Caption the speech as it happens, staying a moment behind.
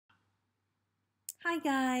Hi,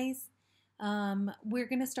 guys. We're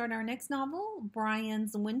going to start our next novel,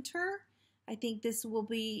 Brian's Winter. I think this will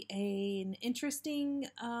be an interesting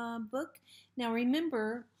book. Now,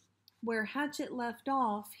 remember where Hatchet left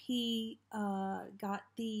off, he got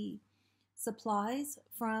the supplies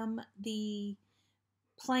from the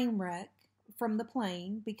plane wreck, from the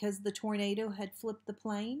plane, because the tornado had flipped the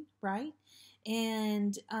plane, right?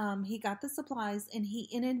 And he got the supplies and he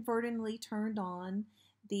inadvertently turned on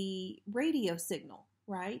the radio signal,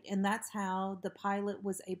 right? And that's how the pilot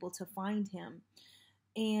was able to find him.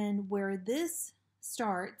 And where this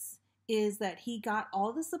starts is that he got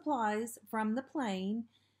all the supplies from the plane,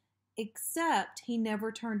 except he never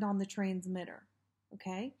turned on the transmitter.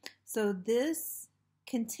 Okay? So this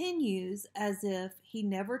continues as if he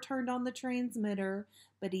never turned on the transmitter,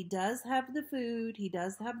 but he does have the food, he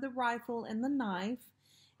does have the rifle and the knife,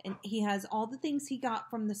 and he has all the things he got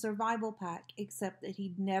from the survival pack, except that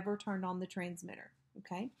he never turned on the transmitter.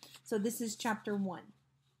 Okay? So this is chapter 1.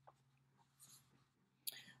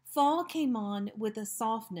 Fall came on with a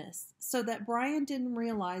softness so that Brian didn't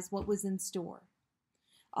realize what was in store.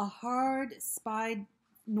 A hard, spied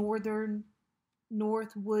north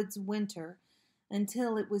woods winter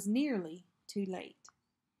until it was nearly too late.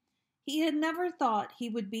 He had never thought he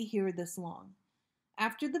would be here this long.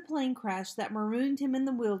 After the plane crash that marooned him in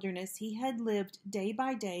the wilderness, he had lived day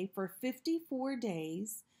by day for 54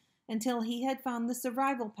 days until he had found the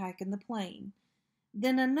survival pack in the plane.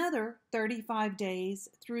 Then another 35 days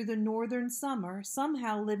through the northern summer,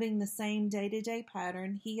 somehow living the same day-to-day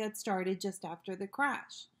pattern he had started just after the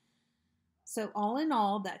crash. So all in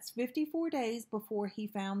all, that's 54 days before he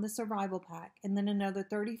found the survival pack, and then another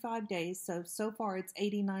 35 days, so far it's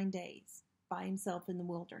 89 days by himself in the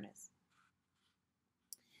wilderness.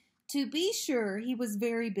 To be sure, he was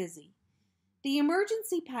very busy. The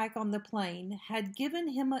emergency pack on the plane had given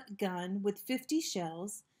him a gun with 50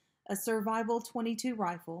 shells, a survival .22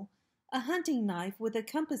 rifle, a hunting knife with a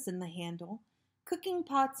compass in the handle, cooking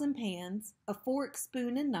pots and pans, a fork,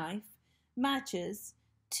 spoon, and knife, matches,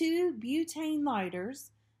 2 butane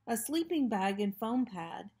lighters, a sleeping bag and foam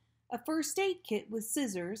pad, a first aid kit with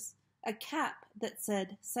scissors, a cap that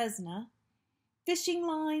said Cessna, fishing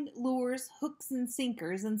line, lures, hooks, and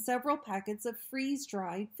sinkers, and several packets of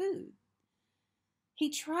freeze-dried food. He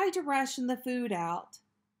tried to ration the food out,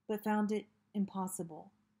 but found it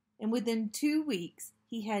impossible. And within 2 weeks,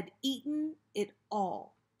 he had eaten it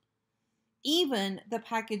all. Even the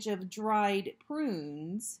package of dried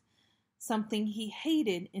prunes, something he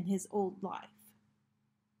hated in his old life.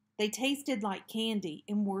 They tasted like candy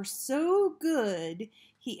and were so good,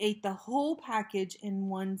 he ate the whole package in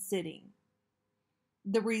one sitting.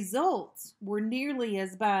 The results were nearly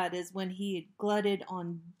as bad as when he had glutted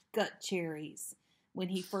on gut cherries when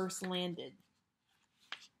he first landed.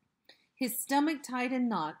 His stomach tied in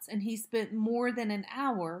knots, and he spent more than an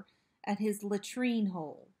hour at his latrine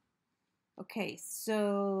hole. Okay,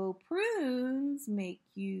 so prunes make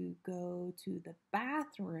you go to the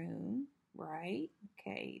bathroom, right?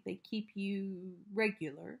 Okay, they keep you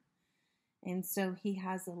regular. And so he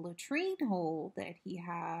has a latrine hole that he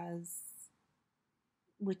has,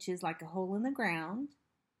 which is like a hole in the ground,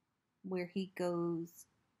 where he goes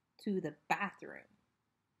to the bathroom.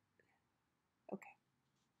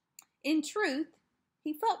 In truth,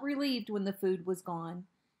 he felt relieved when the food was gone.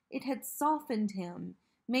 It had softened him,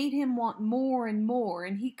 made him want more and more,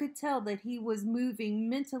 and he could tell that he was moving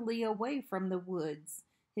mentally away from the woods,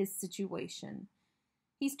 his situation.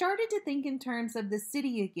 He started to think in terms of the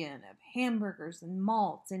city again, of hamburgers and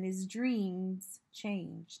malts, and his dreams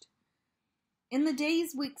changed. In the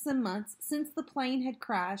days, weeks, and months since the plane had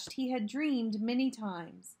crashed, he had dreamed many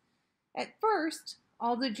times. At first,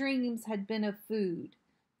 all the dreams had been of food.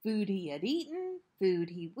 Food he had eaten, food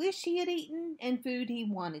he wished he had eaten, and food he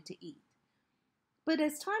wanted to eat. But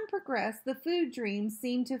as time progressed, the food dreams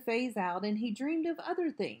seemed to phase out, and he dreamed of other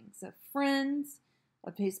things, of friends,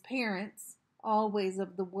 of his parents, always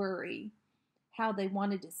of the worry, how they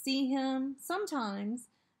wanted to see him, sometimes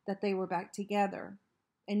that they were back together,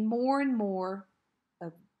 and more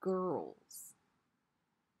of girls.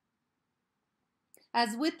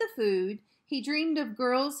 As with the food, he dreamed of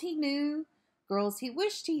girls he knew, girls he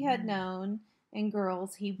wished he had known, and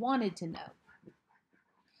girls he wanted to know.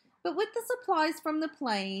 But with the supplies from the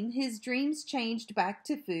plane, his dreams changed back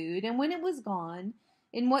to food, and when it was gone,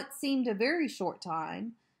 in what seemed a very short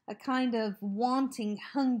time, a kind of wanting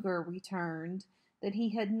hunger returned that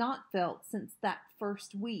he had not felt since that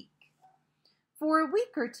first week. For a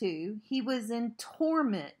week or two, he was in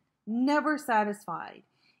torment, never satisfied.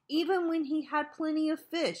 Even when he had plenty of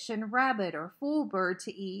fish and rabbit or full bird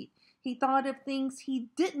to eat, he thought of things he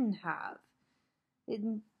didn't have. It,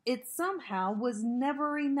 it somehow was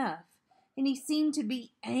never enough, and he seemed to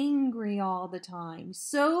be angry all the time,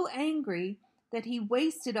 so angry that he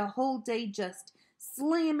wasted a whole day just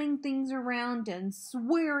slamming things around and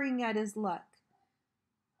swearing at his luck.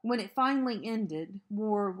 When it finally ended,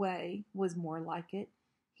 wore away was more like it,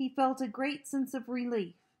 he felt a great sense of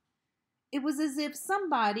relief. It was as if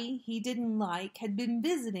somebody he didn't like had been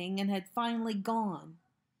visiting and had finally gone.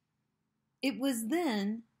 It was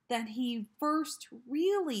then that he first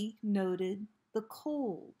really noted the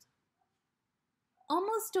cold.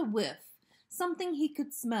 Almost a whiff, something he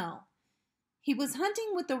could smell. He was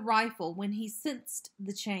hunting with a rifle when he sensed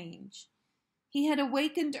the change. He had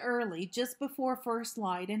awakened early, just before first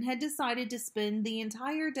light, and had decided to spend the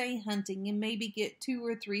entire day hunting and maybe get 2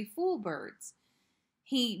 or 3 full birds.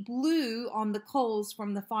 He blew on the coals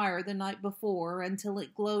from the fire the night before until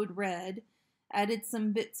it glowed red, added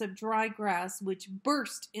some bits of dry grass which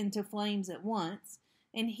burst into flames at once,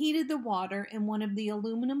 and heated the water in one of the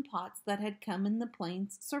aluminum pots that had come in the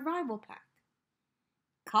plane's survival pack.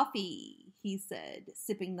 "Coffee," he said,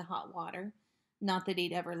 sipping the hot water. Not that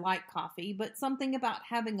he'd ever liked coffee, but something about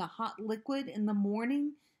having a hot liquid in the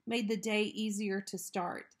morning made the day easier to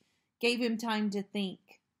start, gave him time to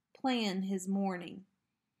think, plan his morning.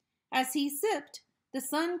 As he sipped, the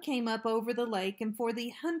sun came up over the lake, and for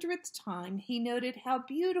the 100th time he noted how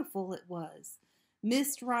beautiful it was.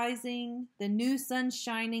 Mist rising, the new sun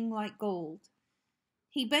shining like gold.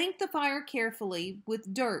 He banked the fire carefully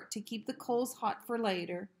with dirt to keep the coals hot for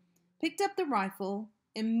later, picked up the rifle,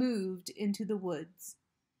 and moved into the woods.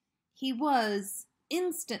 He was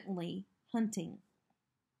instantly hunting.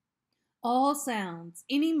 All sounds,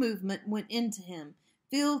 any movement went into him,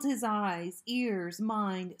 filled his eyes, ears,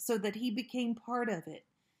 mind, so that he became part of it.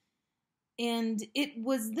 And it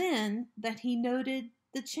was then that he noted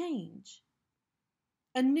the change.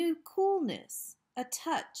 A new coolness, a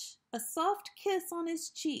touch, a soft kiss on his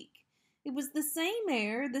cheek. It was the same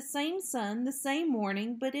air, the same sun, the same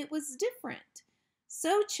morning, but it was different.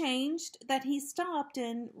 So changed that he stopped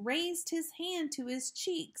and raised his hand to his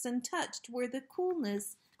cheeks and touched where the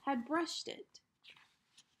coolness had brushed it.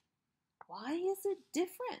 "Why is it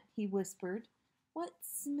different?" he whispered. "What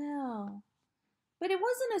smell?" But it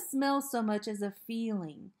wasn't a smell so much as a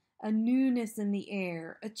feeling, a newness in the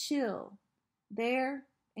air, a chill. There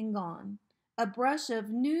and gone. A brush of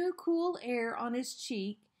new cool air on his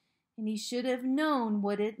cheek, and he should have known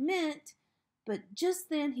what it meant. But just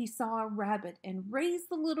then he saw a rabbit and raised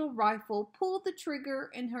the little rifle, pulled the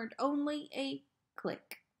trigger, and heard only a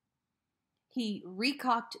click. He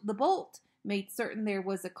recocked the bolt, made certain there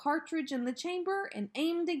was a cartridge in the chamber, and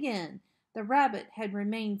aimed again. The rabbit had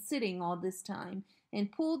remained sitting all this time,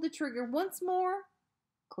 and pulled the trigger once more.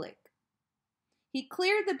 Click. He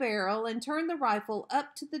cleared the barrel and turned the rifle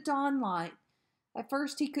up to the dawn light. At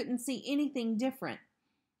first he couldn't see anything different.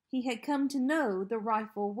 He had come to know the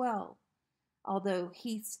rifle well. Although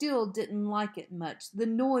he still didn't like it much, the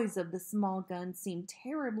noise of the small gun seemed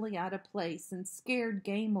terribly out of place and scared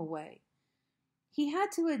game away. He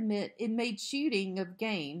had to admit it made shooting of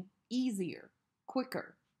game easier,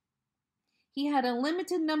 quicker. He had a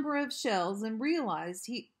limited number of shells and realized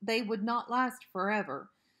they would not last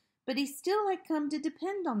forever, but he still had come to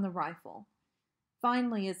depend on the rifle.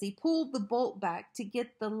 Finally, as he pulled the bolt back to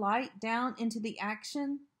get the light down into the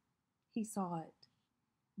action, he saw it.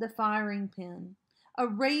 The firing pin, a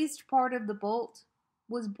raised part of the bolt,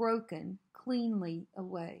 was broken cleanly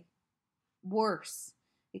away. Worse,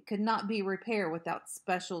 it could not be repaired without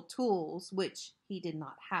special tools, which he did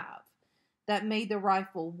not have. That made the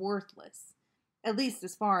rifle worthless, at least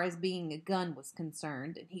as far as being a gun was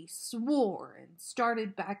concerned, and he swore and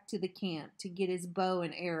started back to the camp to get his bow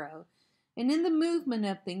and arrow, and in the movement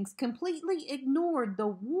of things completely ignored the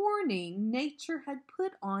warning nature had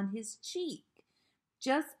put on his cheek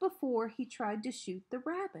just before he tried to shoot the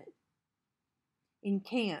rabbit. In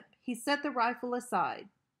camp, he set the rifle aside.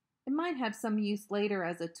 It might have some use later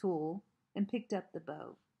as a tool, and picked up the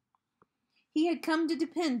bow. He had come to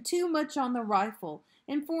depend too much on the rifle,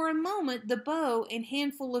 and for a moment the bow and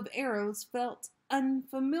handful of arrows felt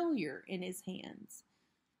unfamiliar in his hands.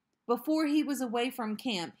 Before he was away from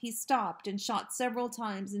camp, he stopped and shot several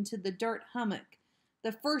times into the dirt hummock.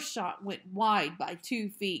 The first shot went wide by 2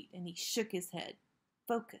 feet, and he shook his head.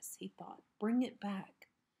 Focus, he thought. Bring it back.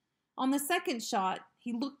 On the second shot,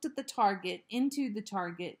 he looked at the target, into the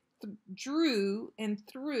target, drew and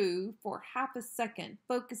threw for half a second,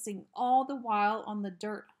 focusing all the while on the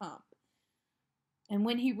dirt hump. And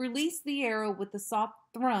when he released the arrow with a soft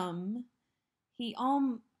thrum, he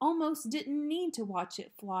almost didn't need to watch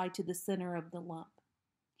it fly to the center of the lump.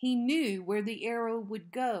 He knew where the arrow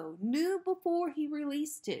would go, knew before he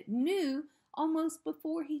released it, knew almost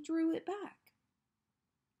before he drew it back.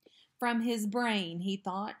 From his brain, he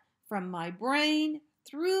thought, from my brain,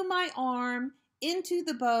 through my arm, into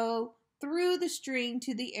the bow, through the string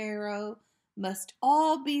to the arrow, must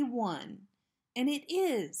all be one. And it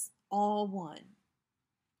is all one.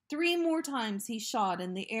 3 more times he shot,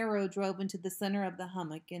 and the arrow drove into the center of the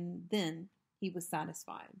hummock, and then he was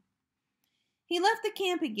satisfied. He left the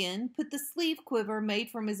camp again, put the sleeve quiver made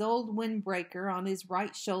from his old windbreaker on his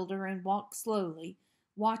right shoulder, and walked slowly,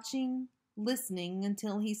 watching, listening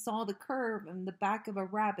until he saw the curve in the back of a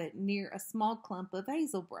rabbit near a small clump of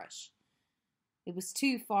hazelbrush. It was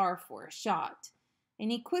too far for a shot,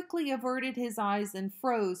 and he quickly averted his eyes and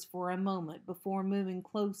froze for a moment before moving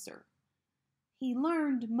closer. He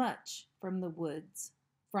learned much from the woods,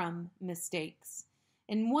 from mistakes,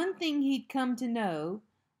 and one thing he'd come to know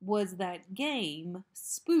was that game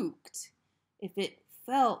spooked if it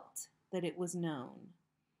felt that it was known.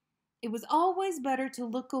 It was always better to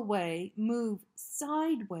look away, move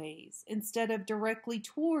sideways instead of directly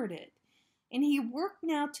toward it, and he worked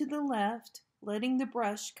now to the left, letting the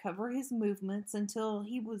brush cover his movements until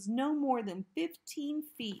he was no more than 15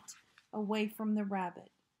 feet away from the rabbit.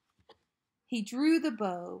 He drew the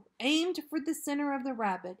bow, aimed for the center of the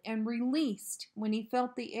rabbit, and released when he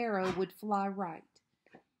felt the arrow would fly right.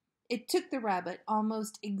 It took the rabbit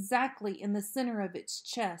almost exactly in the center of its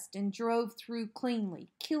chest and drove through cleanly,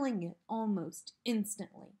 killing it almost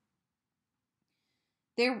instantly.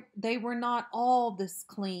 They were not all this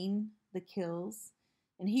clean, the kills,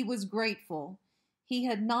 and he was grateful. He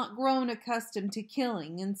had not grown accustomed to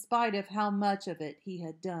killing in spite of how much of it he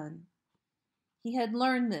had done. He had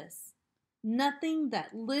learned this. Nothing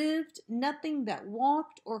that lived, nothing that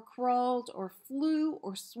walked or crawled or flew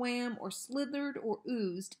or swam or slithered or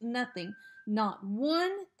oozed, nothing, not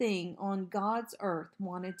one thing on God's earth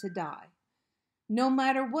wanted to die. No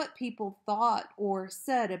matter what people thought or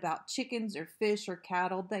said about chickens or fish or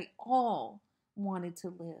cattle, they all wanted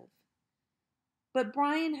to live. But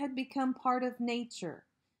Brian had become part of nature,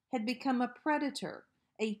 had become a predator,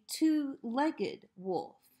 a 2-legged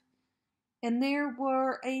wolf. And there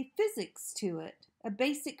were a physics to it, a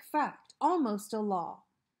basic fact, almost a law.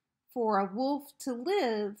 For a wolf to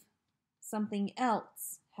live, something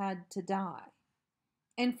else had to die.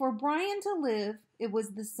 And for Brian to live, it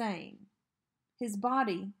was the same. His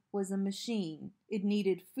body was a machine. It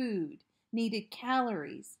needed food, needed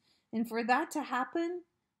calories, and for that to happen,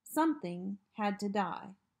 something had to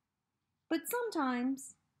die. But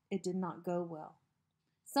sometimes it did not go well.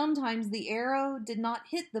 Sometimes the arrow did not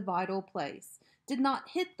hit the vital place, did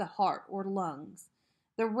not hit the heart or lungs.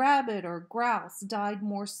 The rabbit or grouse died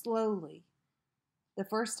more slowly. The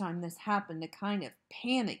first time this happened, a kind of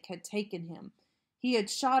panic had taken him. He had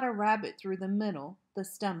shot a rabbit through the middle, the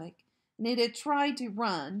stomach, and it had tried to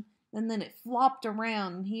run, and then it flopped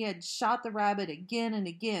around, and he had shot the rabbit again and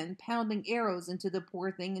again, pounding arrows into the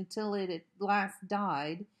poor thing until it at last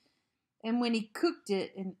died. And when he cooked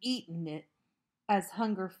it and eaten it, as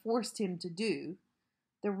hunger forced him to do,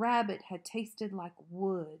 the rabbit had tasted like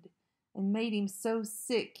wood and made him so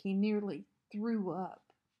sick he nearly threw up.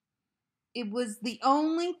 It was the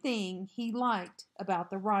only thing he liked about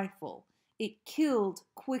the rifle. It killed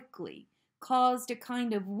quickly, caused a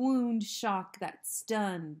kind of wound shock that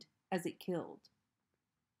stunned as it killed.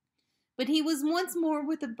 But he was once more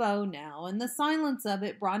with a bow now, and the silence of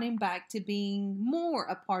it brought him back to being more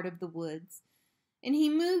a part of the woods, and he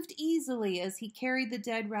moved easily as he carried the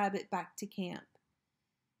dead rabbit back to camp.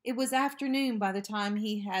 It was afternoon by the time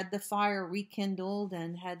he had the fire rekindled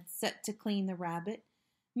and had set to clean the rabbit.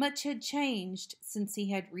 Much had changed since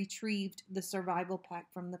he had retrieved the survival pack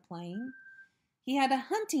from the plane. He had a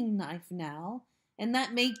hunting knife now, and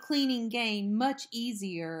that made cleaning game much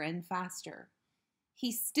easier and faster.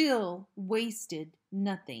 He still wasted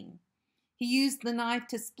nothing. He used the knife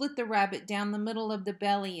to split the rabbit down the middle of the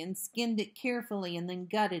belly and skinned it carefully and then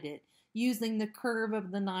gutted it, using the curve of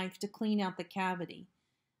the knife to clean out the cavity.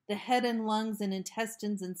 The head and lungs and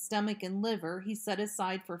intestines and stomach and liver he set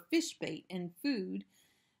aside for fish bait and food,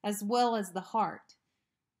 as well as the heart.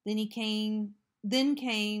 Then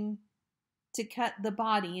came to cut the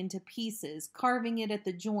body into pieces, carving it at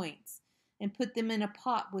the joints, and put them in a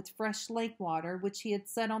pot with fresh lake water, which he had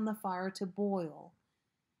set on the fire to boil.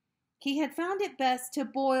 He had found it best to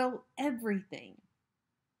boil everything.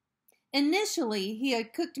 Initially, he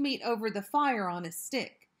had cooked meat over the fire on a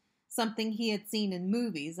stick, something he had seen in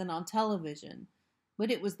movies and on television, but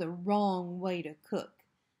it was the wrong way to cook.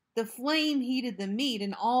 The flame heated the meat,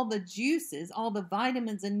 and all the juices, all the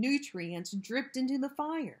vitamins and nutrients dripped into the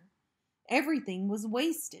fire. Everything was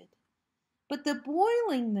wasted. But by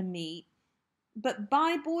boiling the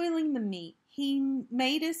meat, he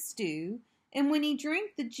made a stew, and when he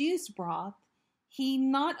drank the juice broth, he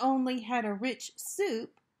not only had a rich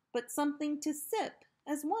soup, but something to sip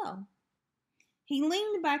as well. He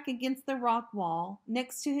leaned back against the rock wall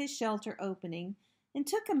next to his shelter opening and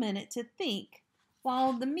took a minute to think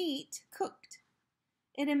while the meat cooked.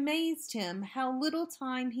 It amazed him how little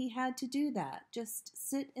time he had to do that, just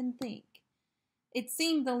sit and think. It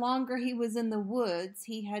seemed the longer he was in the woods,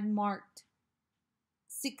 he had marked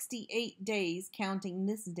 68 days counting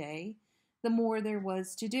this day, the more there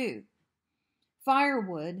was to do.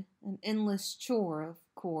 Firewood, an endless chore, of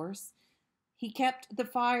course. He kept the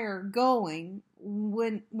fire going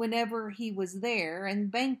whenever he was there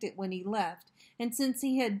and banked it when he left. And since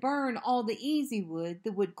he had burned all the easy wood,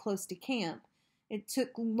 the wood close to camp, it took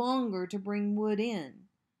longer to bring wood in.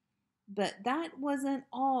 But that wasn't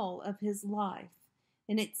all of his life,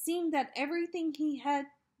 and it seemed that everything he had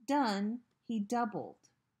done, he doubled.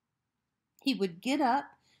 He would get up,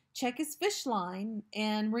 check his fish line,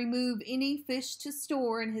 and remove any fish to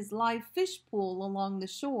store in his live fish pool along the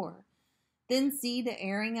shore. Then see to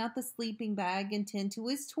airing out the sleeping bag and tend to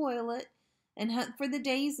his toilet, and hunt for the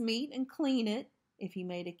day's meat and clean it, if he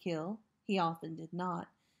made a kill. He often did not.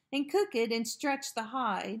 And cook it and stretch the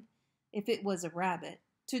hide, if it was a rabbit,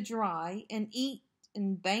 to dry, and eat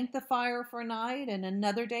and bank the fire for a night, and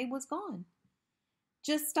another day was gone.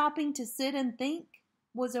 Just stopping to sit and think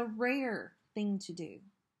was a rare thing to do.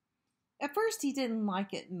 At first he didn't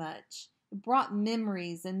like it much. It brought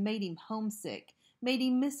memories and made him homesick, made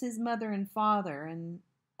him miss his mother and father and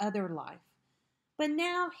other life. But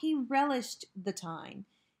now he relished the time.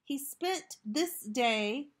 He spent this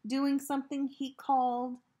day doing something he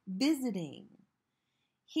called visiting.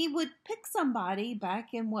 He would pick somebody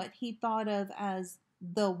back in what he thought of as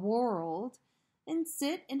the world and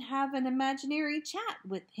sit and have an imaginary chat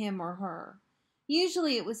with him or her.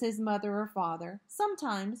 Usually it was his mother or father,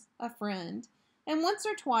 sometimes a friend, and once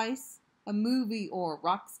or twice a movie or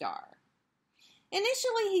rock star.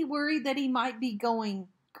 Initially he worried that he might be going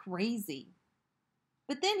crazy.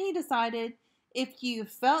 But then he decided if you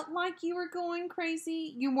felt like you were going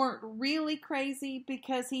crazy, you weren't really crazy,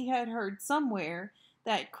 because he had heard somewhere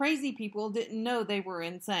that crazy people didn't know they were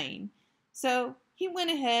insane. So he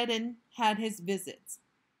went ahead and had his visits.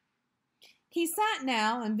 He sat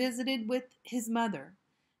now and visited with his mother.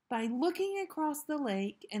 By looking across the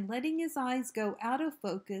lake and letting his eyes go out of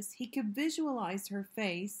focus, he could visualize her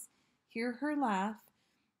face, hear her laugh,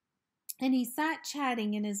 and he sat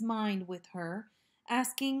chatting in his mind with her,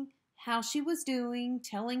 asking how she was doing,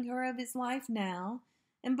 telling her of his life now,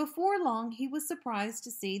 and before long he was surprised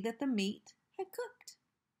to see that the meat had cooked.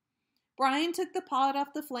 Brian took the pot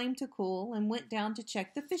off the flame to cool and went down to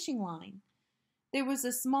check the fishing line. There was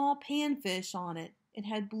a small panfish on it. It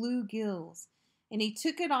had blue gills, and he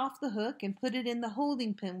took it off the hook and put it in the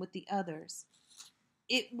holding pen with the others.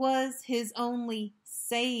 It was his only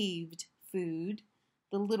saved food,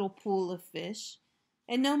 the little pool of fish,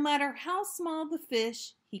 and no matter how small the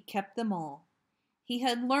fish, he kept them all. He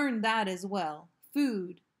had learned that as well.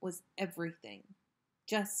 Food was everything.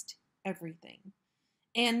 Just everything.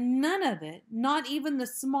 And none of it, not even the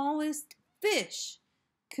smallest fish,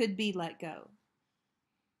 could be let go.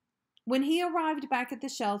 When he arrived back at the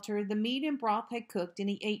shelter, the meat and broth had cooked and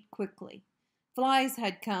he ate quickly. Flies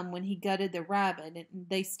had come when he gutted the rabbit, and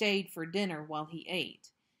they stayed for dinner while he ate.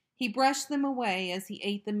 He brushed them away as he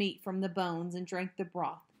ate the meat from the bones and drank the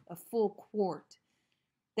broth, a full quart.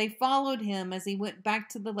 They followed him as he went back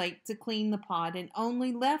to the lake to clean the pot and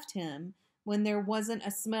only left him when there wasn't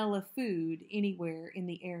a smell of food anywhere in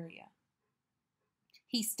the area.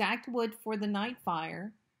 He stacked wood for the night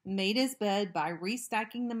fire, made his bed by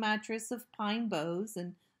restacking the mattress of pine boughs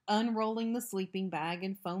and unrolling the sleeping bag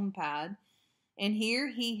and foam pad, and here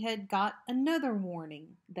he had got another warning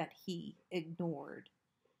that he ignored.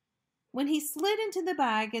 When he slid into the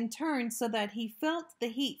bag and turned so that he felt the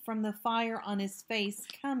heat from the fire on his face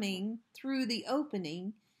coming through the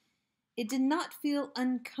opening, it did not feel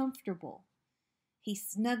uncomfortable. He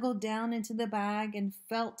snuggled down into the bag and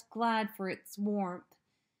felt glad for its warmth,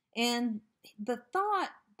 and the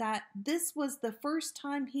thought that this was the first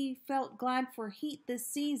time he felt glad for heat this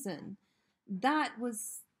season, that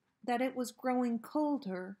it was growing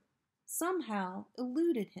colder, somehow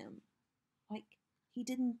eluded him, like he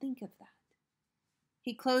didn't think of that.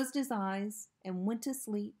 He closed his eyes and went to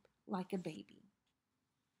sleep like a baby.